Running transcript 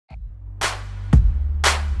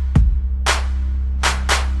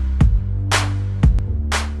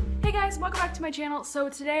welcome back to my channel. So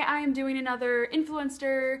today I am doing another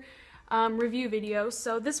Influenster review video.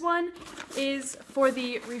 So this one is for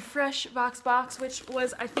the Refresh Vox box, which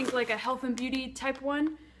was I think like a health and beauty type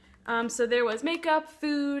one. So there was makeup,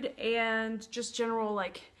 food, and just general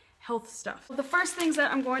like health stuff. The first things that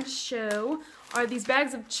I'm going to show are these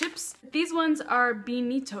bags of chips. These ones are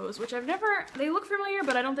beanitos, which they look familiar,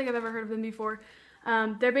 but I don't think I've ever heard of them before.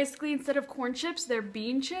 They're basically, instead of corn chips, they're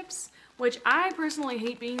bean chips, which I personally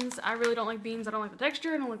hate beans. I really don't like beans. I don't like the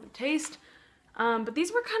texture, I don't like the taste. But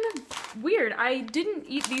these were kind of weird. I didn't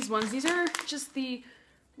eat these ones. These are just the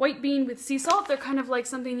white bean with sea salt. They're kind of like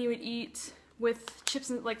something you would eat with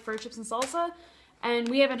chips, and like for chips and salsa. And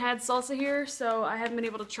we haven't had salsa here, so I haven't been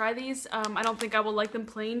able to try these. I don't think I will like them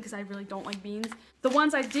plain because I really don't like beans. The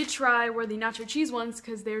ones I did try were the nacho cheese ones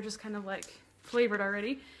because they're just kind of like flavored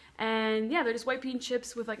already. And yeah, they're just white bean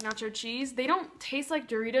chips with like nacho cheese. They don't taste like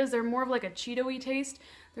Doritos. They're more of like a Cheeto-y taste.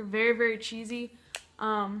 They're very, very cheesy.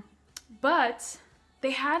 But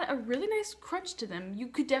they had a really nice crunch to them. You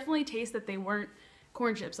could definitely taste that they weren't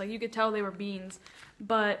corn chips. Like you could tell they were beans.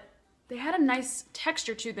 But they had a nice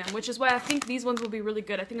texture to them, which is why I think these ones will be really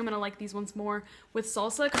good. I think I'm going to like these ones more with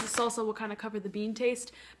salsa because the salsa will kind of cover the bean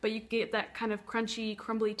taste, but you get that kind of crunchy,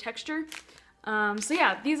 crumbly texture. So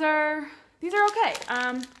yeah, these are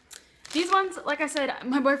okay. These ones, like I said,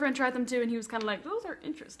 my boyfriend tried them too and he was kind of like, those are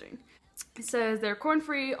interesting. It says they're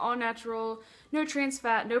corn-free, all-natural, no trans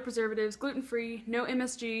fat, no preservatives, gluten-free, no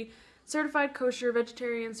MSG, certified kosher,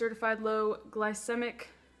 vegetarian, certified low glycemic,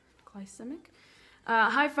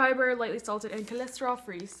 high fiber, lightly salted, and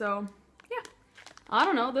cholesterol-free. So, yeah. I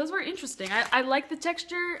don't know. Those were interesting. I like the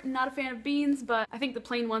texture. I'm not a fan of beans, but I think the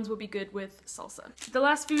plain ones will be good with salsa. The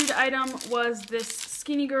last food item was this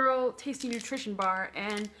Skinny Girl Tasty Nutrition Bar.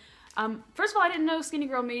 And first of all, I didn't know Skinny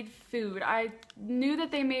Girl made food. I knew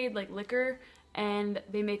that they made like liquor and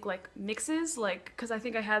they make like mixes, like, because I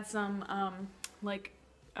think I had some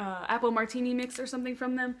apple martini mix or something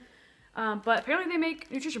from them. But apparently they make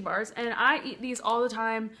nutrition bars, and I eat these all the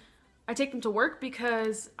time. I take them to work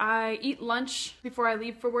because I eat lunch before I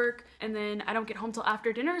leave for work, and then I don't get home till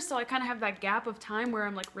after dinner, so I kind of have that gap of time where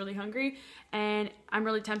I'm like really hungry, and I'm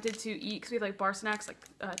really tempted to eat, because we have like bar snacks,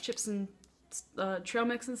 like chips and trail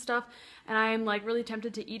mix and stuff, and I'm like really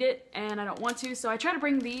tempted to eat it, and I don't want to, so I try to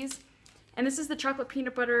bring these. And this is the chocolate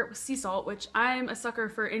peanut butter with sea salt, which I'm a sucker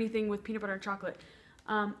for anything with peanut butter and chocolate.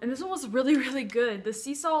 And this one was really, really good. The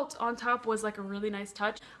sea salt on top was like a really nice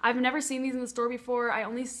touch. I've never seen these in the store before. I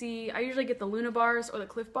usually get the Luna bars or the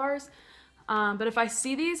Cliff bars. But if I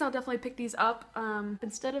see these, I'll definitely pick these up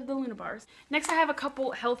instead of the Luna bars. Next, I have a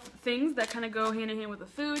couple health things that kind of go hand in hand with the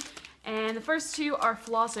food. And the first two are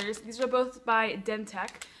flossers. These are both by Dentec.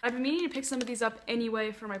 I've been meaning to pick some of these up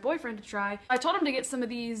anyway for my boyfriend to try. I told him to get some of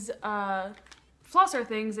these flosser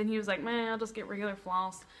things, and he was like, man, I'll just get regular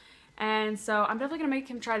floss. And so I'm definitely going to make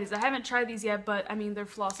him try these. I haven't tried these yet, but I mean, they're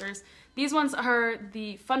flossers. These ones are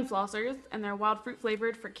the fun flossers, and they're wild fruit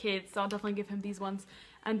flavored for kids, so I'll definitely give him these ones.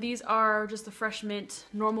 And these are just the fresh mint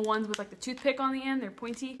normal ones with like the toothpick on the end. They're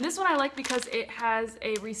pointy. This one I like because it has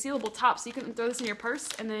a resealable top, so you can throw this in your purse,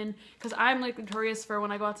 and then, because I'm like notorious for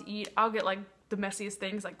when I go out to eat, I'll get like the messiest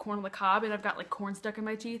things like corn on the cob, and I've got like corn stuck in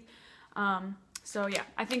my teeth. So yeah,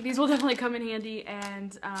 I think these will definitely come in handy,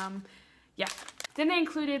 and yeah. Then they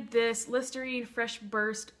included this Listerine Fresh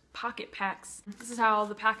Burst pocket packs. This is how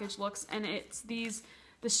the package looks, and it's the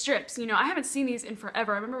strips. You know, I haven't seen these in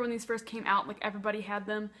forever. I remember when these first came out, like everybody had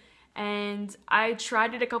them, and I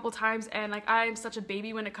tried it a couple times, and like I am such a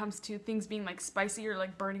baby when it comes to things being like spicy or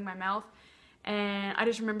like burning my mouth, and I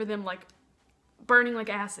just remember them like burning like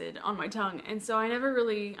acid on my tongue, and so I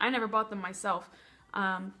never bought them myself.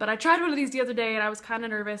 But I tried one of these the other day, and I was kind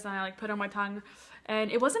of nervous, and I like put it on my tongue.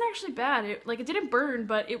 And it wasn't actually bad. It didn't burn,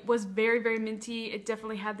 but it was very, very minty. It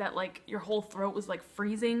definitely had that, like, your whole throat was, like,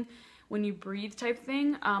 freezing when you breathe type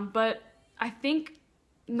thing. But I think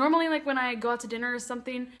normally, like, when I go out to dinner or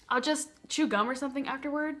something, I'll just chew gum or something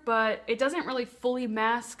afterward, but it doesn't really fully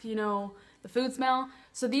mask, you know, the food smell.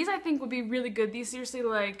 So these, I think, would be really good. These seriously,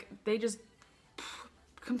 like, they just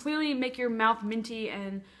completely make your mouth minty,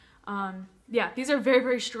 and yeah, these are very,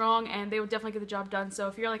 very strong, and they will definitely get the job done. So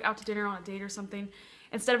if you're like out to dinner on a date or something,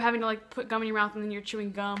 instead of having to like put gum in your mouth and then you're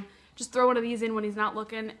chewing gum, just throw one of these in when he's not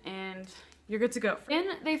looking, and you're good to go.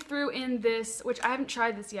 Then they threw in this, which I haven't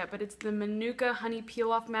tried this yet, but it's the Manuka Honey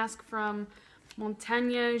Peel-Off Mask from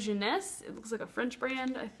Montagne Jeunesse. It looks like a French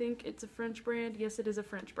brand. I think it's a French brand. Yes, it is a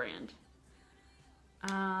French brand.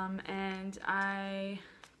 And I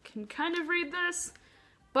can kind of read this,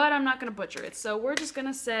 but I'm not gonna butcher it. So we're just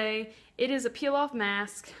gonna say it is a peel-off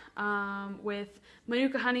mask with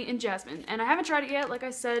Manuka honey and jasmine. And I haven't tried it yet, like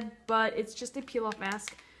I said, but it's just a peel-off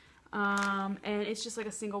mask. And it's just like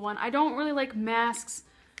a single one. I don't really like masks.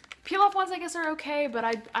 Peel-off ones I guess are okay, but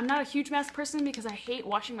I'm not a huge mask person because I hate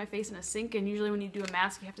washing my face in a sink, and usually when you do a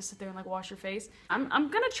mask you have to sit there and like wash your face. I'm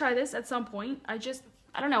gonna try this at some point. I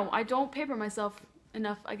don't know, I don't pamper myself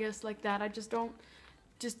enough, I guess, like that. I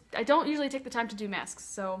don't usually take the time to do masks,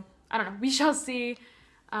 so I don't know. We shall see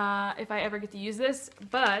if I ever get to use this,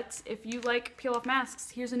 but if you like peel-off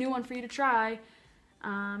masks, here's a new one for you to try.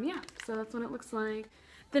 Yeah, so that's what it looks like.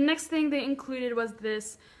 The next thing they included was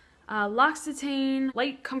this L'Occitane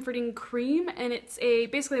Light Comforting Cream, and it's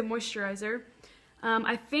basically a moisturizer.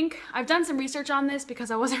 I think I've done some research on this because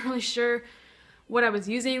I wasn't really sure what I was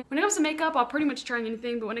using. When it comes to makeup, I'll pretty much try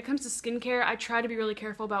anything, but when it comes to skincare, I try to be really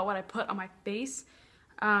careful about what I put on my face.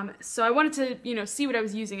 So I wanted to, you know, see what I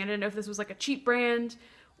was using. I didn't know if this was like a cheap brand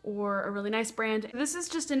or a really nice brand. This is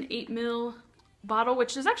just an 8 ml bottle,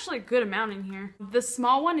 which is actually a good amount in here. The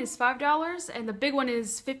small one is $5 and the big one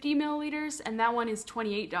is 50 milliliters and that one is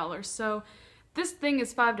 $28. So this thing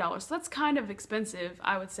is $5. So that's kind of expensive,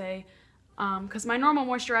 I would say, because my normal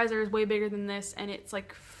moisturizer is way bigger than this and it's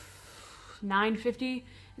like $9.50.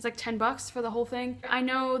 It's like 10 bucks for the whole thing. I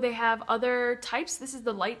know they have other types. This is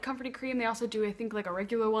the light comforting cream. They also do, I think, like a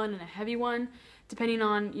regular one and a heavy one, depending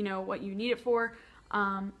on, you know, what you need it for.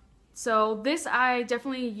 So this I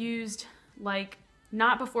definitely used like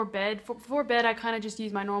not before bed. Before bed I kind of just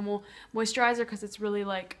use my normal moisturizer because it's really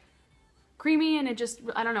like creamy and it just,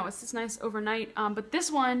 I don't know, it's just nice overnight. But this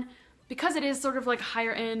one, because it is sort of like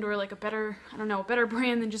higher end or like a better, I don't know, a better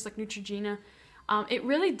brand than just like Neutrogena, it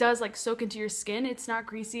really does like soak into your skin. It's not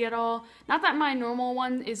greasy at all. Not that my normal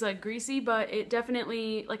one is like greasy, but it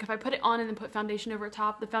definitely, like if I put it on and then put foundation over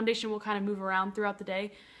top, the foundation will kind of move around throughout the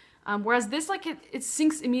day. Whereas this, like it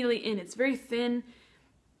sinks immediately in. It's very thin,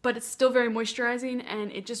 but it's still very moisturizing,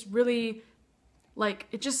 and it just really, like,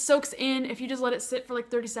 it just soaks in. If you just let it sit for like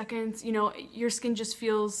 30 seconds, you know, your skin just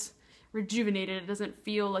feels rejuvenated. It doesn't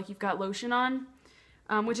feel like you've got lotion on,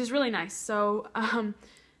 which is really nice. So,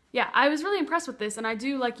 yeah, I was really impressed with this, and I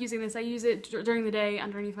do like using this. I use it during the day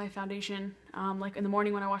underneath my foundation. Like in the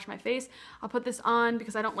morning when I wash my face, I'll put this on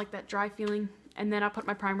because I don't like that dry feeling, and then I'll put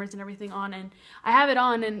my primers and everything on, and I have it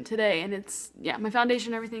on today, and it's, yeah, my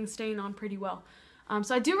foundation and everything's staying on pretty well.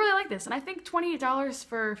 So I do really like this, and I think $28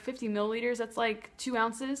 for 50 milliliters, that's like 2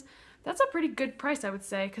 ounces. That's a pretty good price, I would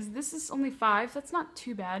say, because this is only $5. That's not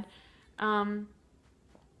too bad. And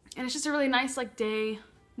it's just a really nice like day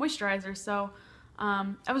moisturizer, so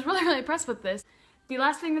I was really impressed with this. The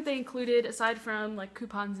last thing that they included, aside from like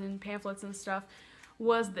coupons and pamphlets and stuff,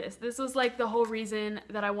 was this. This was like the whole reason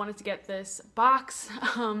that I wanted to get this box.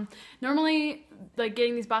 Normally, like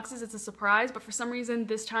getting these boxes, it's a surprise, but for some reason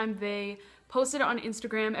this time they posted on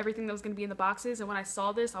Instagram everything that was going to be in the boxes, and when I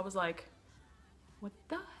saw this, I was like, what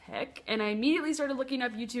the heck? And I immediately started looking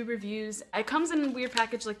up YouTube reviews. It comes in a weird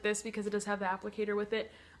package like this because it does have the applicator with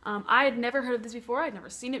it. I had never heard of this before. I'd never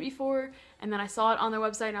seen it before, and then I saw it on their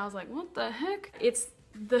website and I was like, what the heck? It's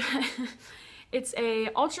a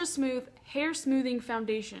ultra smooth hair smoothing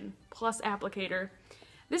foundation plus applicator.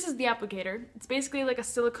 This is the applicator. It's basically like a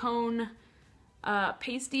silicone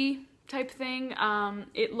pasty type thing.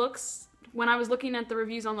 It looks, when I was looking at the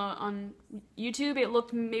reviews on YouTube, it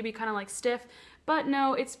looked maybe kind of like stiff, but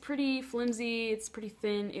no, it's pretty flimsy, it's pretty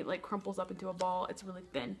thin, it like crumples up into a ball, it's really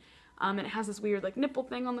thin. And it has this weird like nipple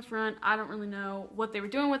thing on the front. I don't really know what they were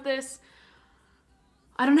doing with this.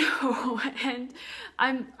 I don't know, and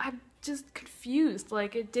I'm just confused.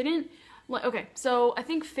 Like, it didn't, like, okay, so I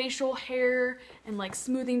think facial hair and like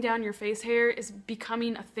smoothing down your face hair is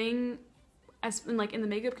becoming a thing as in like in the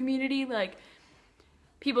makeup community. Like,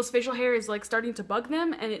 people's facial hair is like starting to bug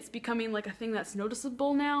them, and it's becoming like a thing that's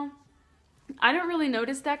noticeable now. I don't really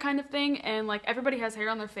notice that kind of thing, and like everybody has hair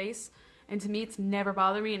on their face, and to me it's never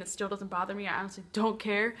bothered me, and it still doesn't bother me. I honestly don't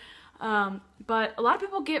care. But a lot of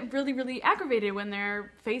people get really aggravated when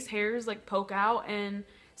their face hairs like poke out, and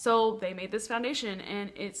so they made this foundation,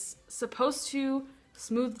 and it's supposed to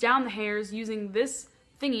smooth down the hairs using this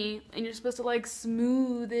thingy, and you're supposed to like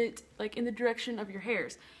smooth it like in the direction of your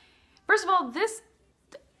hairs. First of all, this,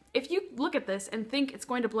 if you look at this and think it's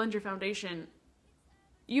going to blend your foundation,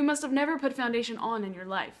 you must have never put foundation on in your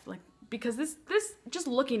life. Like, because this just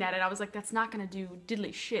looking at it, I was like, that's not gonna do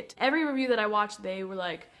diddly shit. Every review that I watched, they were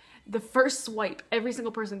like, the first swipe, every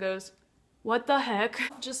single person goes, what the heck?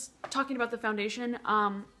 Just talking about the foundation,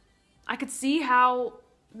 I could see how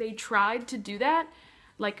they tried to do that,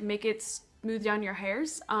 like make it smooth down your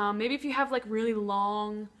hairs. Maybe if you have like really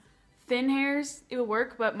long, thin hairs, it would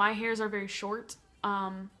work, but my hairs are very short.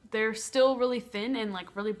 They're still really thin and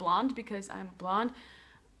like really blonde because I'm blonde,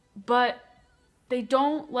 but they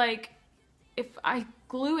don't like, if I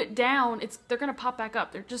glue it down, they're gonna pop back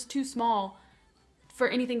up. They're just too small for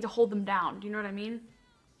anything to hold them down. Do you know what I mean?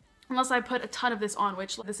 Unless I put a ton of this on,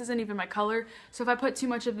 which this isn't even my color. So if I put too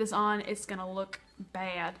much of this on, it's gonna look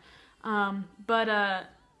bad.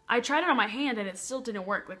 I tried it on my hand and it still didn't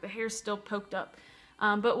work. Like the hair's still poked up.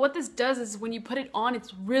 But what this does is when you put it on,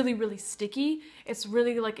 it's really, really sticky. It's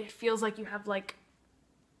really like, it feels like you have like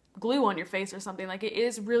glue on your face or something. Like it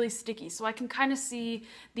is really sticky. So I can kind of see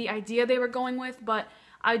the idea they were going with, but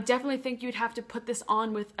I definitely think you'd have to put this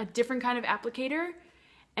on with a different kind of applicator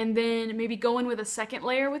and then maybe go in with a second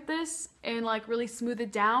layer with this and like really smooth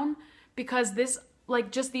it down, because this, like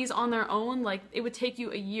just these on their own, like it would take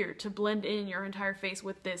you a year to blend in your entire face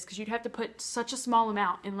with this, because you'd have to put such a small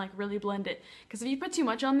amount and like really blend it, because if you put too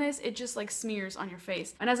much on this, it just like smears on your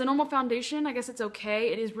face. And as a normal foundation, I guess it's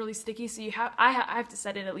okay. It is really sticky, so I have to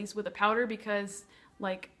set it at least with a powder, because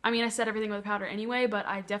like, I mean, I set everything with a powder anyway, but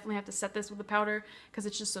I definitely have to set this with a powder because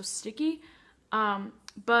it's just so sticky.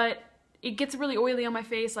 But it gets really oily on my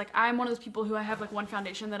face. Like I'm one of those people who I have like one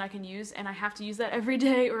foundation that I can use and I have to use that every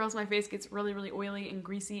day or else my face gets really, really oily and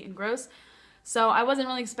greasy and gross. So I wasn't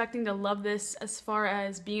really expecting to love this as far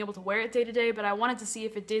as being able to wear it day to day, but I wanted to see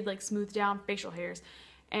if it did like smooth down facial hairs.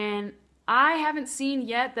 And I haven't seen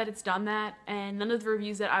yet that it's done that, and none of the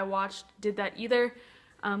reviews that I watched did that either.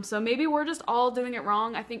 So maybe we're just all doing it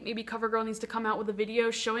wrong. I think maybe CoverGirl needs to come out with a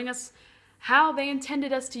video showing us how they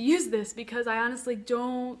intended us to use this, because I honestly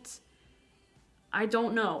don't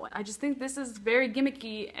know. I just think this is very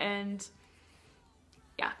gimmicky, and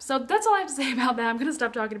yeah, so that's all I have to say about that. I'm gonna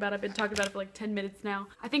stop talking about it. I've been talking about it for like 10 minutes now.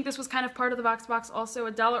 I think this was kind of part of the Vox Box also,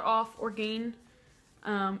 $1 off Orgain,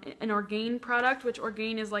 an Orgain product, which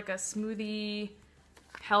Orgain is like a smoothie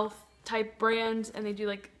health type brand, and they do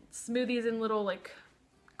like smoothies in little like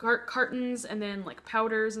cartons and then like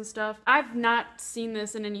powders and stuff. I've not seen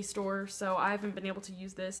this in any store, so I haven't been able to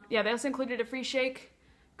use this. Yeah, they also included a free shake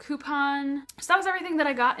coupon. So that was everything that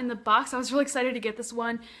I got in the box. I was really excited to get this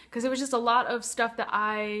one because it was just a lot of stuff that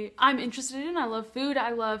I'm interested in. I love food, I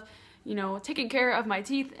love, you know, taking care of my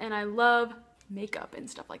teeth, and I love makeup and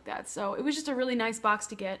stuff like that. So it was just a really nice box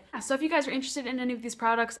to get. So if you guys are interested in any of these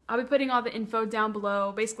products, I'll be putting all the info down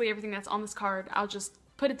below. Basically everything that's on this card, I'll just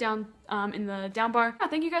put it down in the down bar. Yeah,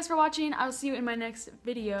 thank you guys for watching. I'll see you in my next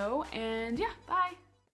video, and yeah, bye.